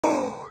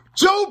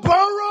Joe Burrow?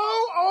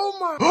 Oh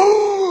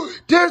my.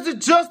 There's a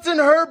Justin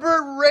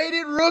Herbert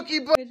rated rookie.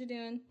 What you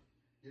doing?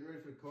 Getting ready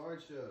for the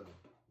card show.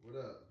 What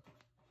up?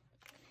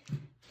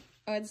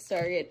 Oh, it's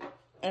Target.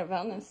 I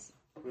found this.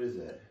 What is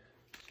that?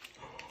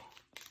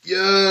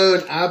 Yo,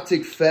 an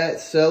Optic Fat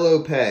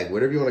Pack,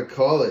 whatever you want to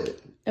call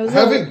it. I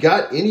haven't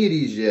got any of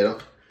these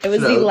yet. It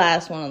was the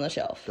last one on the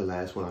shelf. The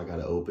last one, I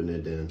gotta open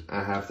it then.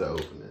 I have to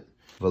open it.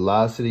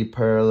 Velocity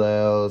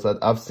parallels.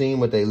 I've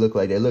seen what they look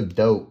like. They look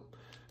dope.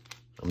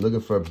 I'm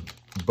looking for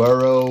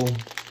Burrow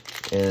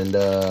and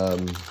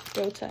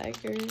Go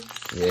Tigers.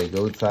 Yeah,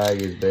 go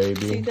Tigers,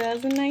 baby.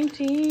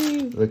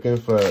 2019. Looking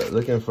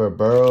for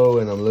Burrow,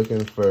 and I'm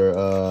looking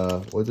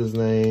for what's his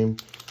name?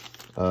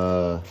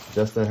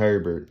 Justin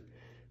Herbert.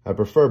 I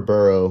prefer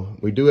Burrow.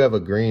 We do have a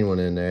green one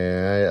in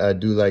there. I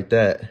do like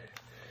that.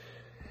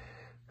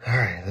 All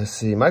right, let's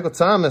see. Michael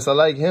Thomas, I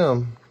like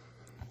him.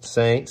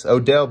 Saints.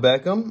 Odell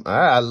Beckham. All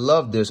right, I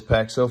love this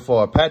pack so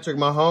far. Patrick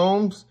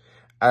Mahomes.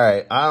 All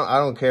right, I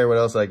don't care what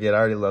else I get. I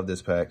already love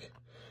this pack.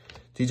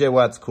 TJ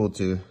Watt's cool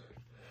too.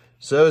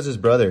 So is his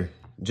brother,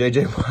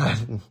 JJ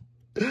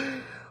Watt.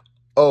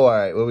 Oh, all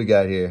right, what we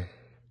got here?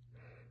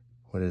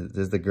 What is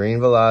this? The green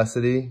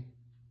velocity.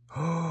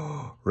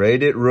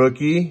 Rated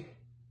rookie.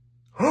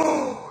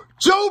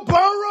 Joe Burrow!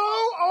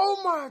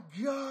 Oh my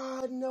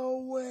God, no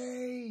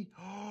way.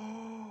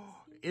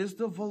 It's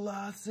the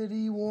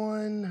velocity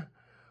one.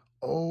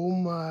 Oh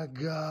my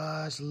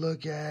gosh,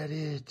 look at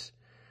it.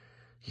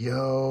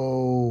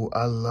 Yo,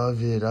 I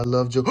love it. I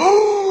love Joe.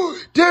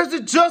 There's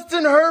a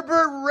Justin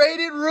Herbert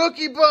rated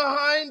rookie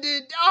behind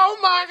it. Oh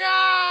my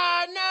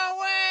God, no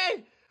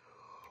way.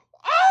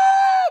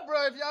 Oh,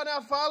 bro, if y'all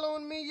not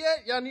following me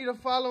yet, y'all need to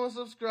follow and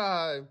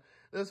subscribe.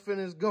 Let's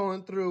finish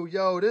going through.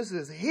 Yo, this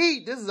is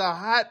heat. This is a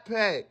hot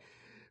pack.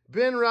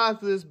 Ben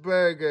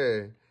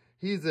Roethlisberger.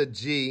 He's a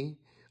G.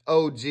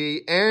 OG.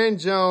 Aaron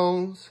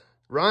Jones.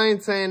 Ryan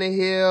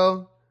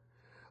Tannehill.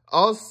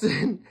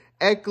 Austin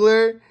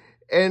Eckler.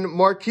 And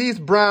Marquise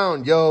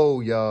Brown. Yo,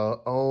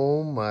 y'all.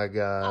 Oh, my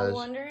gosh. I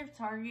wonder if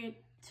Target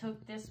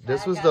took this pack.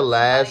 This was the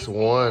last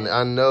one.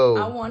 I know.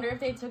 I wonder if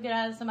they took it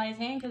out of somebody's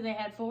hand because they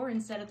had 4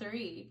 instead of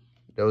 3.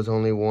 There was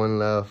only one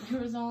left. There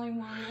was only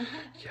one.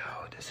 Yo,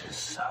 this is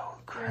so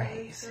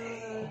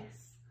crazy.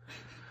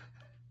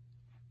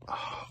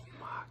 Oh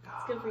my God.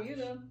 It's good for you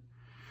though.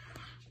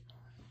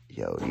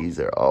 Yo, these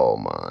are all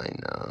mine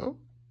now.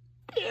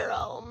 They're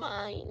all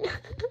mine.